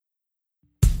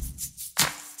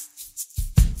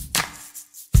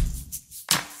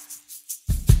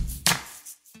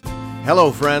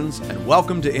Hello, friends, and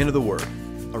welcome to Into the Word,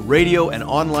 a radio and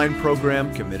online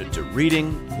program committed to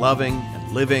reading, loving,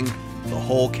 and living the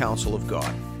whole counsel of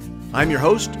God. I'm your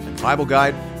host and Bible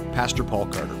guide, Pastor Paul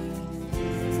Carter.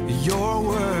 Your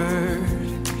word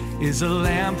is a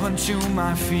lamp unto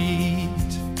my feet.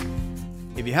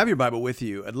 If you have your Bible with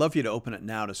you, I'd love for you to open it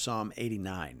now to Psalm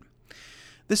 89.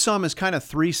 This psalm is kind of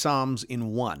three psalms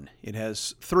in one. It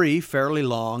has three fairly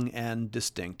long and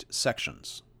distinct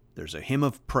sections. There's a hymn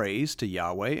of praise to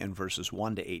Yahweh in verses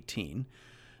 1 to 18.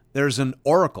 There's an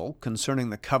oracle concerning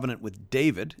the covenant with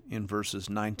David in verses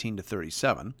 19 to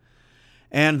 37.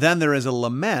 And then there is a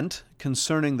lament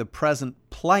concerning the present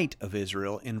plight of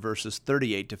Israel in verses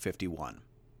 38 to 51.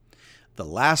 The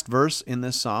last verse in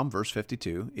this psalm, verse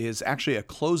 52, is actually a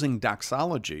closing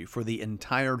doxology for the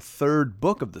entire third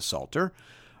book of the Psalter,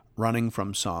 running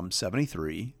from Psalm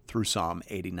 73 through Psalm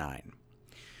 89.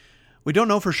 We don't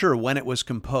know for sure when it was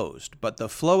composed, but the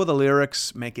flow of the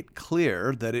lyrics make it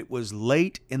clear that it was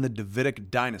late in the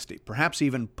Davidic dynasty, perhaps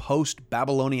even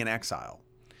post-Babylonian exile.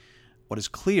 What is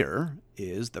clear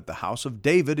is that the house of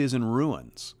David is in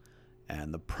ruins,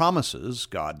 and the promises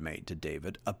God made to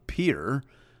David appear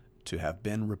to have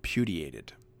been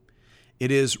repudiated.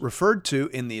 It is referred to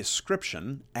in the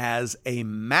ascription as a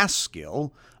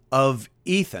maskil of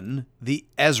Ethan the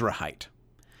Ezrahite.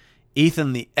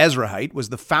 Ethan the Ezrahite was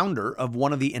the founder of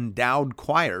one of the endowed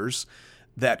choirs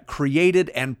that created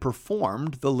and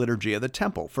performed the liturgy of the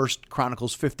temple. 1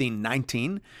 Chronicles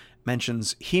 15:19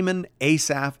 mentions Heman,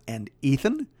 Asaph, and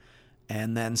Ethan,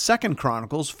 and then 2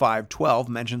 Chronicles 5:12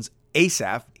 mentions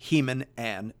Asaph, Heman,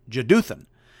 and Jeduthun.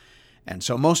 And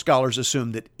so most scholars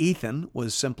assume that Ethan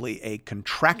was simply a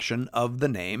contraction of the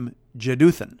name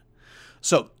Jeduthun.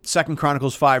 So 2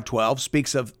 Chronicles 5:12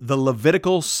 speaks of the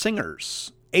Levitical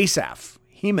singers, Asaph,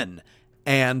 Heman,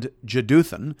 and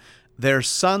Jeduthun, their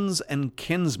sons and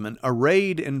kinsmen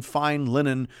arrayed in fine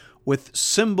linen with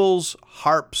cymbals,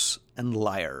 harps, and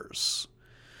lyres.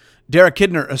 Derek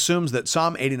Kidner assumes that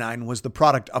Psalm 89 was the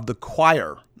product of the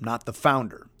choir, not the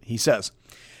founder. He says,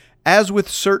 as with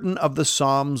certain of the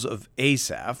Psalms of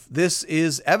Asaph, this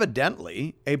is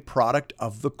evidently a product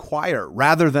of the choir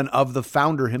rather than of the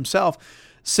founder himself,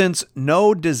 since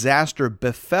no disaster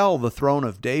befell the throne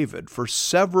of David for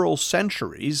several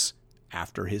centuries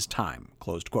after his time.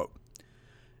 Closed quote.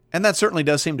 And that certainly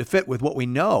does seem to fit with what we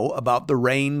know about the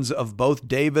reigns of both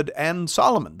David and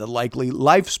Solomon, the likely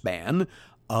lifespan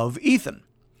of Ethan.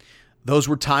 Those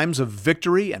were times of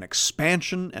victory and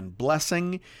expansion and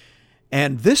blessing.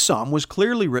 And this psalm was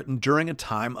clearly written during a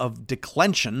time of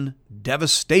declension,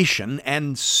 devastation,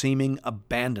 and seeming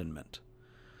abandonment.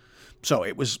 So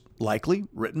it was likely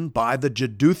written by the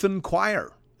Jeduthun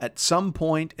choir at some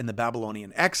point in the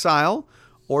Babylonian exile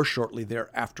or shortly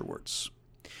thereafterwards.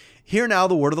 Hear now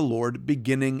the word of the Lord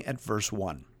beginning at verse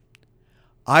 1.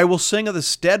 I will sing of the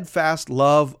steadfast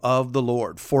love of the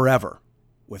Lord forever.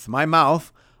 With my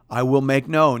mouth I will make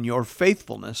known your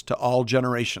faithfulness to all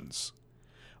generations.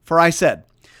 For I said,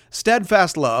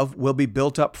 steadfast love will be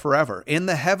built up forever. In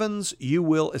the heavens you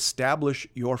will establish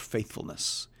your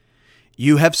faithfulness.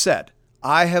 You have said,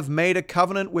 I have made a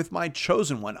covenant with my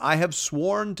chosen one. I have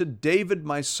sworn to David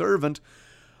my servant,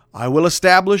 I will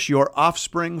establish your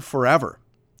offspring forever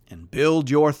and build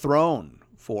your throne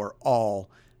for all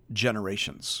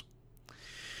generations.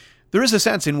 There is a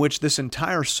sense in which this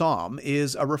entire psalm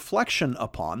is a reflection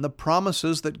upon the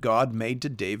promises that God made to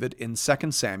David in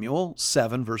 2 Samuel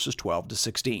 7, verses 12 to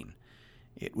 16.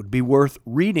 It would be worth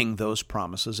reading those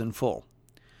promises in full.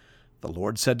 The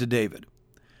Lord said to David,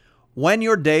 when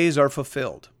your days are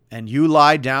fulfilled, and you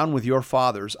lie down with your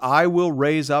fathers, I will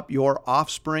raise up your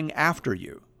offspring after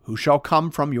you, who shall come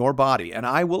from your body, and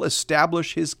I will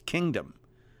establish his kingdom.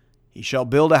 He shall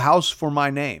build a house for my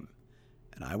name,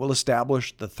 and I will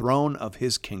establish the throne of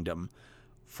his kingdom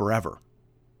forever.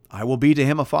 I will be to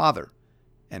him a father,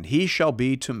 and he shall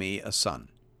be to me a son.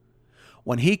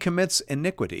 When he commits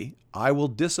iniquity, I will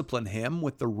discipline him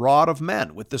with the rod of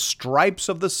men, with the stripes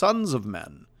of the sons of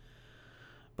men.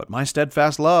 But my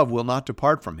steadfast love will not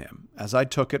depart from him, as I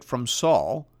took it from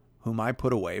Saul, whom I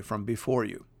put away from before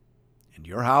you. And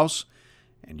your house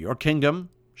and your kingdom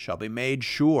shall be made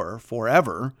sure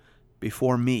forever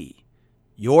before me.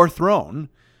 Your throne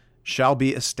shall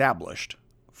be established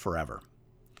forever.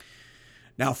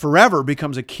 Now, forever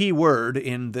becomes a key word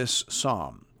in this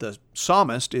psalm. The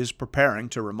psalmist is preparing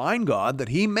to remind God that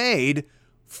he made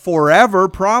forever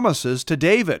promises to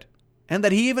David, and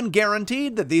that he even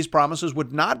guaranteed that these promises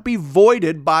would not be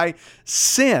voided by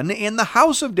sin in the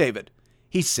house of David.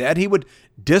 He said he would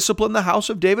discipline the house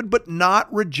of David, but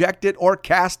not reject it or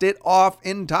cast it off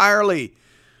entirely.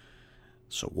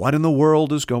 So what in the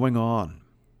world is going on?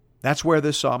 That's where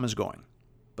this psalm is going.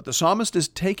 But the psalmist is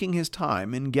taking his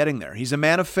time in getting there. He's a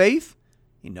man of faith.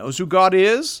 He knows who God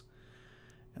is.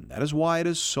 And that is why it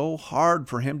is so hard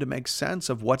for him to make sense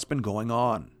of what's been going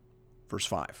on. Verse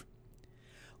 5.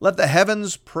 Let the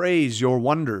heavens praise your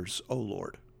wonders, O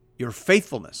Lord, your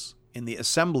faithfulness in the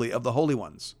assembly of the holy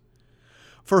ones.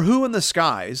 For who in the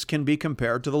skies can be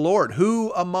compared to the Lord?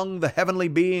 Who among the heavenly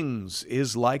beings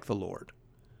is like the Lord?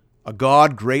 A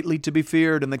God greatly to be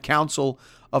feared in the council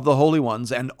of the holy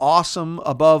ones, and awesome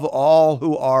above all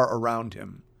who are around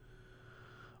him.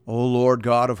 O Lord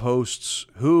God of hosts,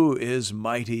 who is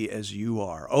mighty as you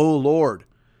are? O Lord,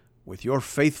 with your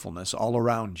faithfulness all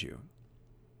around you.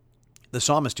 The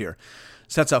psalmist here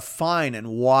sets a fine and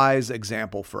wise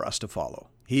example for us to follow.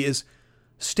 He is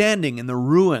standing in the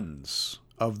ruins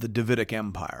of the Davidic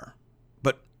Empire,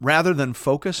 but rather than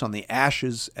focus on the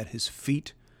ashes at his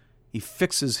feet, he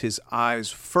fixes his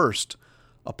eyes first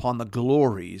upon the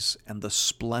glories and the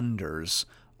splendors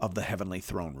of the heavenly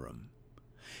throne room.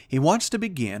 He wants to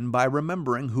begin by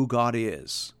remembering who God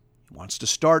is. He wants to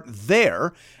start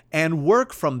there and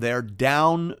work from there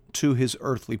down to his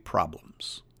earthly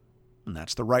problems. And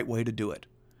that's the right way to do it.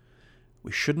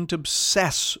 We shouldn't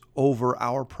obsess over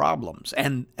our problems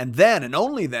and then, and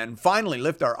only then, finally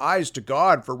lift our eyes to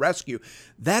God for rescue.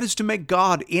 That is to make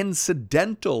God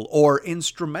incidental or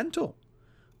instrumental.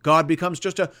 God becomes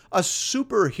just a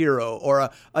superhero or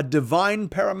a divine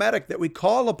paramedic that we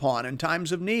call upon in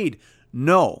times of need.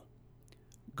 No,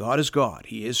 God is God.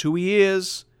 He is who he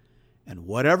is, and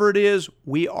whatever it is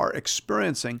we are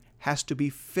experiencing has to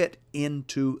be fit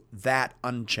into that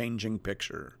unchanging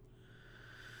picture.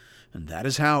 And that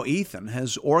is how Ethan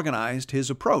has organized his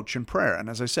approach in prayer. And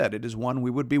as I said, it is one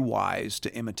we would be wise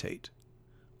to imitate.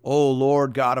 O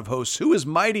Lord God of hosts, who is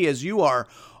mighty as you are,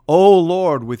 O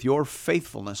Lord, with your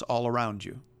faithfulness all around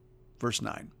you. Verse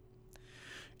 9.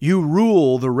 You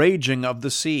rule the raging of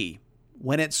the sea.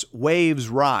 When its waves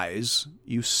rise,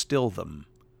 you still them.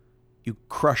 You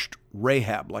crushed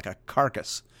Rahab like a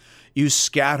carcass. You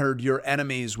scattered your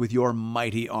enemies with your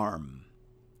mighty arm.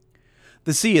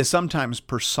 The sea is sometimes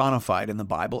personified in the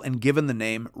Bible and given the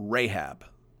name Rahab.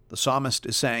 The psalmist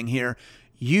is saying here,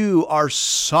 you are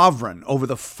sovereign over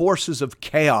the forces of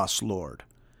chaos, Lord.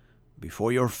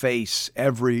 Before your face,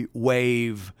 every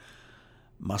wave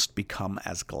must become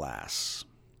as glass.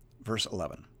 Verse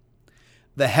 11.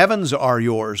 The heavens are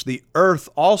yours, the earth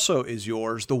also is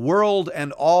yours, the world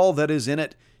and all that is in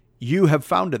it, you have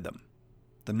founded them.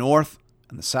 The north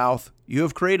and the south, you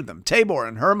have created them. Tabor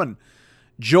and Hermon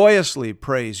joyously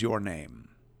praise your name.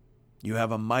 You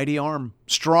have a mighty arm.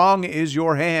 Strong is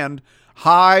your hand,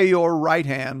 high your right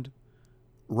hand.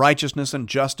 Righteousness and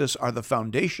justice are the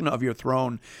foundation of your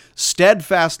throne.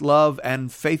 Steadfast love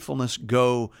and faithfulness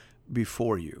go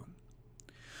before you.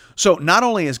 So not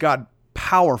only is God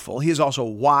powerful, he is also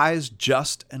wise,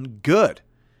 just, and good.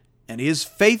 And he is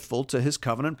faithful to his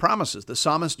covenant promises. The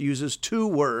psalmist uses two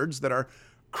words that are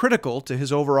critical to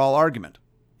his overall argument.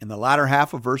 In the latter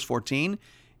half of verse 14,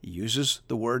 he uses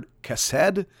the word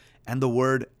chesed and the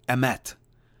word emet.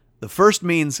 The first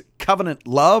means covenant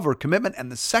love or commitment,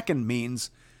 and the second means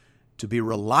to be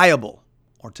reliable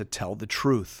or to tell the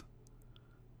truth.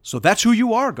 So that's who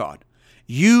you are, God.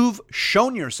 You've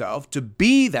shown yourself to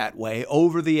be that way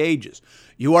over the ages.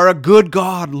 You are a good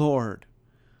God, Lord.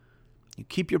 You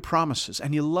keep your promises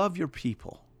and you love your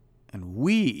people, and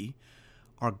we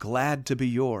are glad to be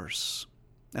yours.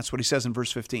 That's what he says in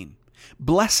verse 15.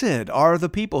 Blessed are the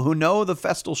people who know the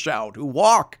festal shout, who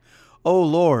walk, O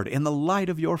Lord, in the light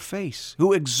of your face,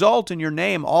 who exult in your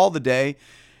name all the day,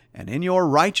 and in your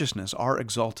righteousness are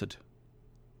exalted.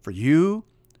 For you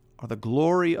are the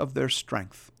glory of their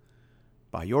strength.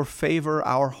 By your favor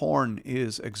our horn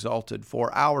is exalted,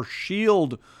 for our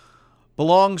shield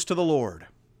belongs to the Lord,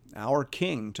 our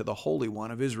King to the Holy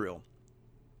One of Israel.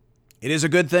 It is a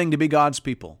good thing to be God's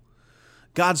people.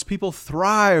 God's people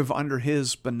thrive under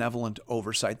his benevolent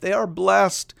oversight. They are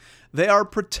blessed, they are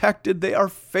protected, they are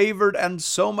favored, and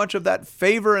so much of that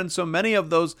favor and so many of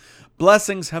those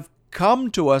blessings have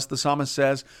come to us, the psalmist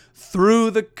says,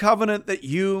 through the covenant that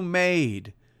you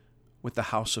made with the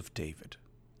house of David.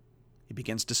 He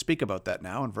begins to speak about that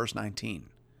now in verse 19.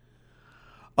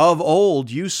 Of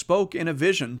old you spoke in a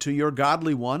vision to your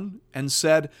godly one and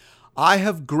said, I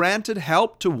have granted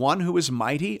help to one who is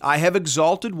mighty. I have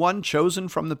exalted one chosen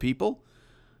from the people.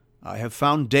 I have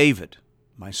found David,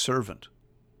 my servant.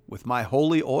 With my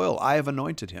holy oil I have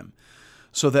anointed him,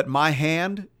 so that my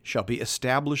hand shall be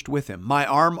established with him. My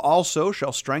arm also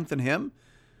shall strengthen him.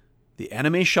 The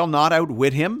enemy shall not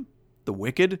outwit him. The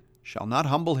wicked shall not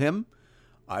humble him.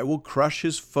 I will crush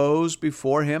his foes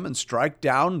before him and strike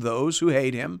down those who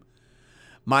hate him.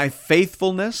 My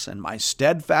faithfulness and my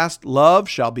steadfast love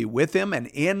shall be with him, and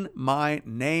in my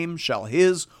name shall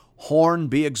his horn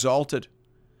be exalted.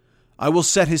 I will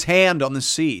set his hand on the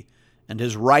sea, and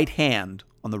his right hand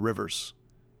on the rivers.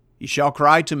 He shall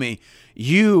cry to me,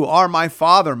 You are my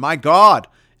Father, my God,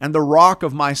 and the rock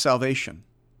of my salvation.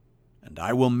 And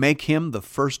I will make him the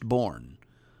firstborn,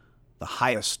 the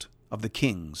highest of the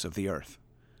kings of the earth.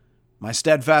 My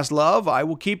steadfast love I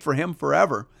will keep for him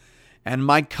forever, and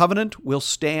my covenant will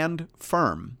stand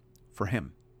firm for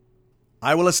him.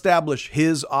 I will establish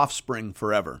his offspring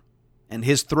forever, and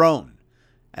his throne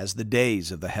as the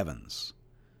days of the heavens.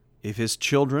 If his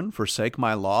children forsake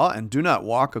my law and do not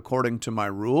walk according to my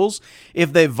rules,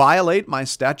 if they violate my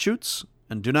statutes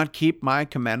and do not keep my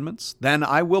commandments, then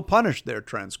I will punish their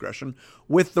transgression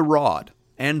with the rod,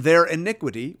 and their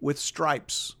iniquity with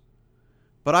stripes.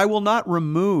 But I will not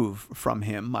remove from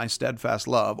him my steadfast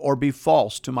love, or be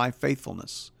false to my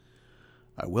faithfulness.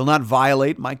 I will not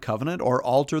violate my covenant, or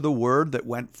alter the word that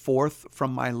went forth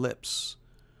from my lips.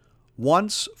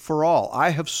 Once for all, I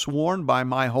have sworn by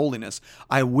my holiness,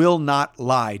 I will not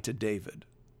lie to David.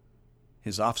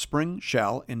 His offspring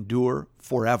shall endure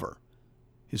forever,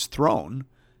 his throne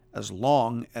as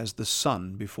long as the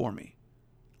sun before me.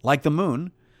 Like the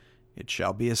moon, it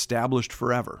shall be established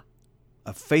forever,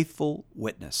 a faithful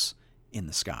witness in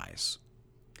the skies.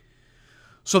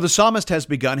 So the psalmist has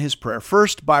begun his prayer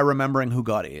first by remembering who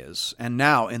God is, and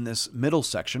now in this middle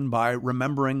section by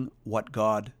remembering what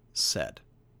God said.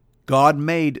 God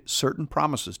made certain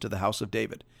promises to the house of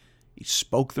David. He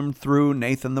spoke them through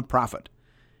Nathan the prophet.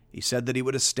 He said that he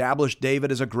would establish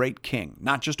David as a great king,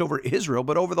 not just over Israel,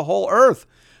 but over the whole earth.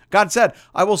 God said,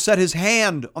 I will set his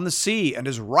hand on the sea and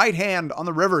his right hand on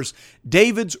the rivers.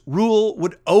 David's rule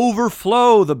would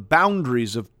overflow the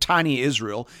boundaries of tiny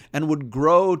Israel and would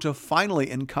grow to finally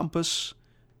encompass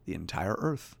the entire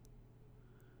earth.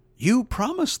 You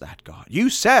promised that, God. You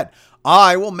said,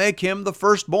 I will make him the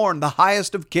firstborn, the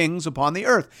highest of kings upon the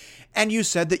earth. And you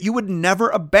said that you would never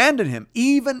abandon him,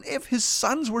 even if his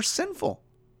sons were sinful.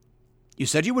 You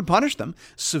said you would punish them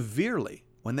severely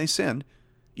when they sinned.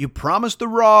 You promised the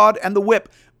rod and the whip,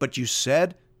 but you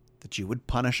said that you would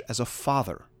punish as a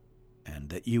father and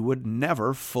that you would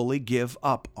never fully give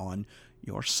up on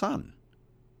your son.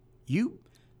 You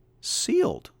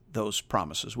sealed those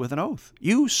promises with an oath.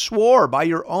 You swore by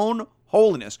your own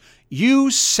holiness.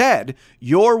 You said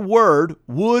your word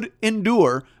would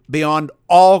endure beyond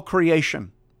all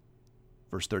creation.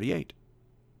 Verse 38.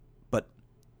 But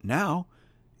now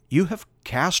you have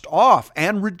cast off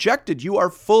and rejected. You are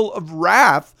full of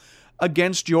wrath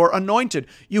against your anointed.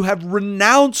 You have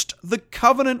renounced the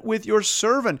covenant with your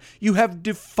servant. You have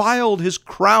defiled his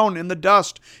crown in the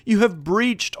dust. You have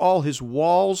breached all his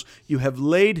walls. You have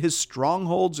laid his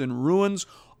strongholds in ruins.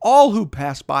 All who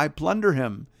pass by plunder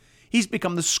him. He's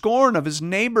become the scorn of his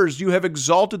neighbors. You have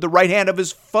exalted the right hand of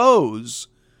his foes.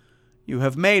 You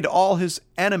have made all his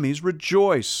enemies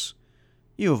rejoice.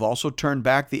 You have also turned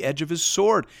back the edge of his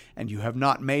sword, and you have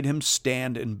not made him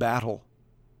stand in battle.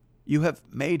 You have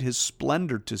made his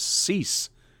splendor to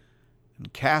cease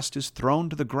and cast his throne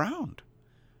to the ground.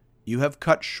 You have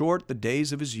cut short the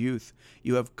days of his youth.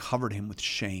 You have covered him with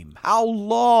shame. How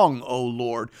long, O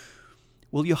Lord,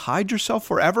 will you hide yourself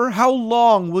forever? How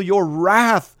long will your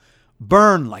wrath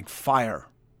burn like fire?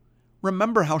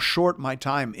 Remember how short my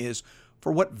time is.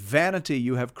 For what vanity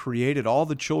you have created all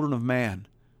the children of man.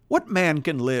 What man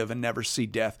can live and never see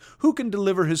death? Who can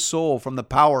deliver his soul from the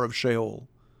power of Sheol?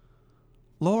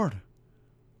 Lord,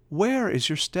 where is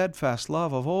your steadfast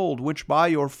love of old, which by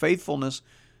your faithfulness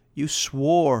you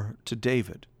swore to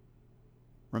David?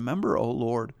 Remember, O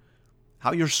Lord,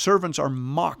 how your servants are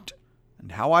mocked,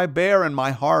 and how I bear in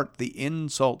my heart the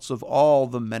insults of all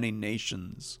the many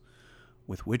nations,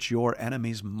 with which your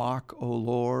enemies mock, O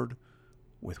Lord,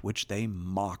 with which they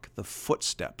mock the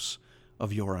footsteps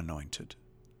of your anointed.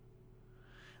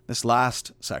 This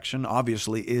last section,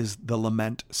 obviously, is the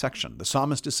lament section. The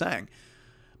psalmist is saying,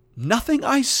 nothing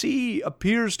I see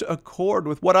appears to accord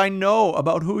with what I know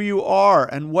about who you are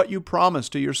and what you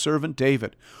promised to your servant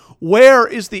David. Where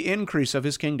is the increase of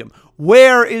his kingdom?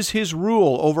 Where is his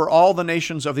rule over all the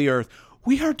nations of the earth?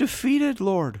 We are defeated,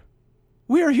 Lord.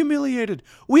 We are humiliated.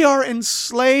 We are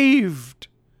enslaved.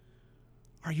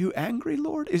 Are you angry,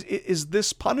 Lord? Is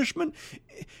this punishment?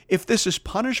 If this is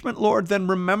punishment, Lord, then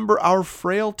remember our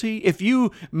frailty. If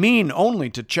you mean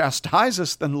only to chastise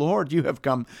us, then, Lord, you have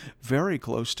come very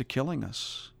close to killing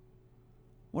us.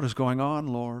 What is going on,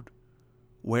 Lord?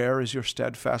 Where is your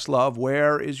steadfast love?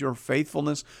 Where is your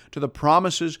faithfulness to the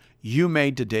promises you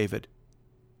made to David?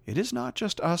 It is not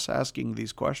just us asking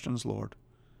these questions, Lord.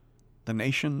 The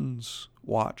nations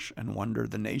watch and wonder.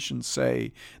 The nations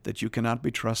say that you cannot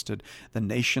be trusted. The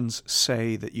nations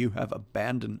say that you have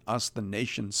abandoned us. The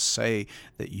nations say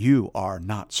that you are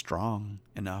not strong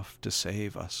enough to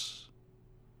save us.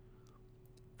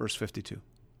 Verse 52.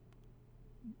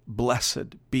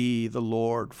 Blessed be the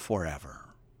Lord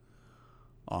forever.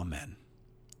 Amen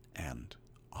and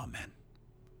amen.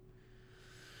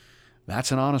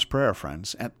 That's an honest prayer,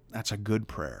 friends. That's a good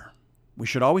prayer. We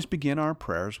should always begin our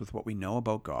prayers with what we know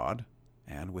about God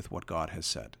and with what God has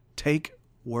said. Take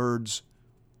words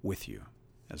with you,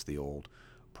 as the old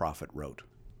prophet wrote.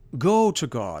 Go to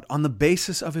God on the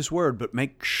basis of His Word, but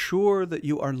make sure that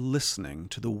you are listening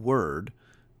to the Word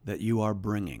that you are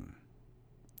bringing.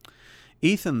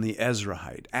 Ethan the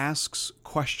Ezrahite asks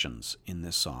questions in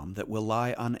this psalm that will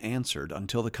lie unanswered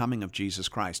until the coming of Jesus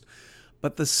Christ.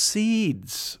 But the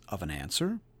seeds of an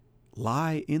answer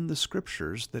lie in the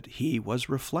scriptures that he was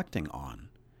reflecting on.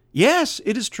 Yes,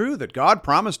 it is true that God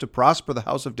promised to prosper the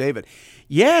house of David.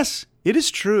 Yes, it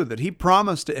is true that he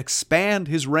promised to expand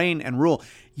his reign and rule.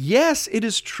 Yes, it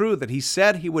is true that he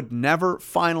said he would never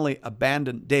finally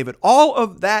abandon David. All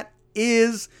of that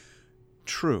is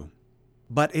true.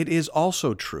 But it is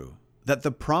also true that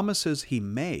the promises he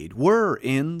made were,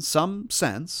 in some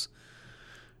sense,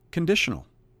 conditional.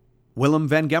 Willem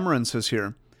van Gemeren says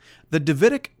here, the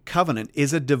Davidic covenant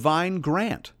is a divine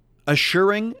grant,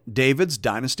 assuring David's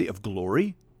dynasty of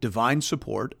glory, divine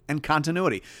support, and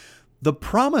continuity. The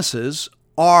promises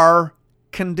are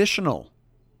conditional.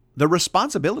 The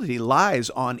responsibility lies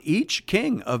on each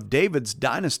king of David's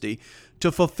dynasty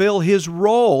to fulfill his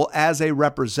role as a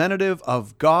representative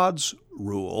of God's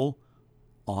rule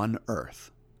on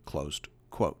earth. Closed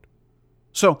quote.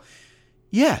 So,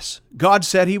 yes, God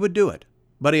said he would do it.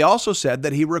 But he also said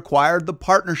that he required the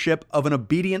partnership of an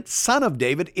obedient son of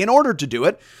David in order to do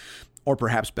it, or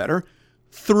perhaps better,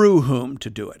 through whom to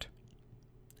do it.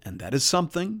 And that is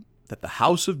something that the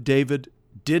house of David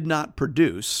did not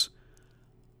produce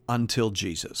until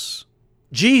Jesus.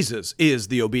 Jesus is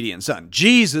the obedient son.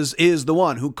 Jesus is the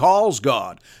one who calls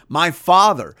God, my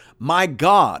Father, my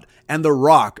God, and the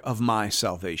rock of my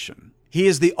salvation. He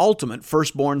is the ultimate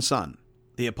firstborn son.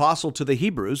 The apostle to the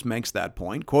Hebrews makes that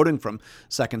point, quoting from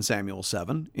 2 Samuel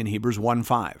 7 in Hebrews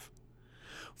 1:5.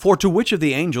 For to which of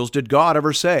the angels did God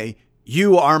ever say,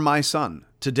 you are my son,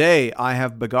 today I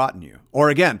have begotten you? Or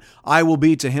again, I will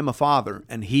be to him a father,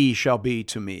 and he shall be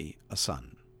to me a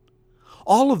son.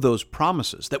 All of those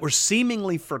promises that were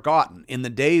seemingly forgotten in the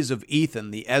days of Ethan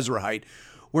the Ezrahite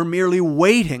were merely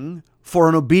waiting for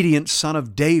an obedient son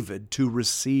of David to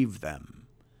receive them.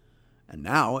 And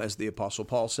now, as the Apostle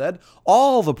Paul said,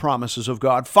 all the promises of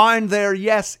God find their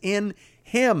yes in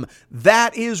Him.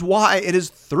 That is why it is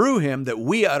through Him that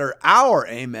we utter our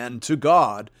amen to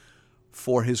God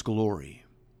for His glory.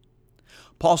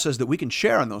 Paul says that we can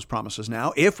share in those promises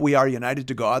now if we are united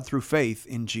to God through faith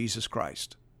in Jesus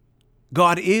Christ.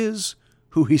 God is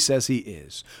who He says He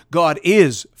is. God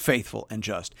is faithful and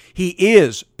just. He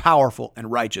is powerful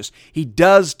and righteous. He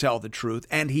does tell the truth,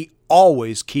 and He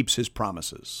always keeps His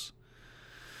promises.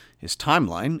 His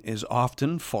timeline is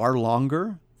often far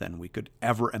longer than we could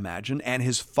ever imagine, and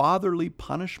His fatherly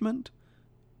punishment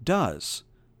does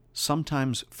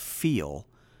sometimes feel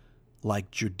like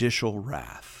judicial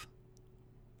wrath.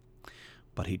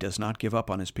 But He does not give up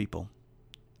on His people.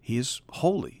 He is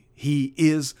holy. He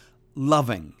is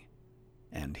loving,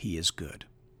 and He is good.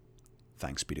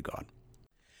 Thanks be to God.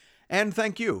 And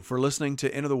thank you for listening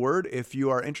to Into the Word. If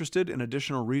you are interested in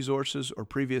additional resources or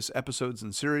previous episodes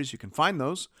and series, you can find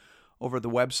those over the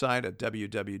website at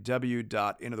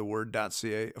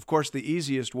www.intotheword.ca. Of course, the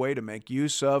easiest way to make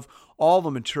use of all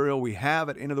the material we have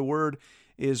at Into the Word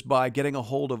is by getting a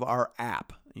hold of our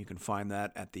app. You can find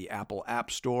that at the Apple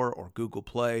App Store or Google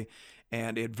Play,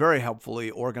 and it very helpfully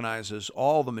organizes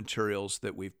all the materials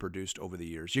that we've produced over the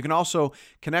years. You can also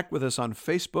connect with us on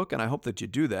Facebook, and I hope that you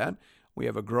do that. We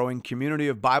have a growing community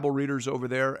of Bible readers over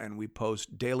there, and we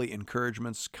post daily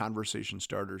encouragements, conversation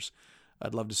starters.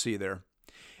 I'd love to see you there.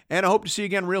 And I hope to see you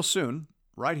again real soon,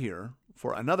 right here,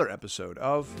 for another episode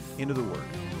of Into the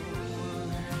Word.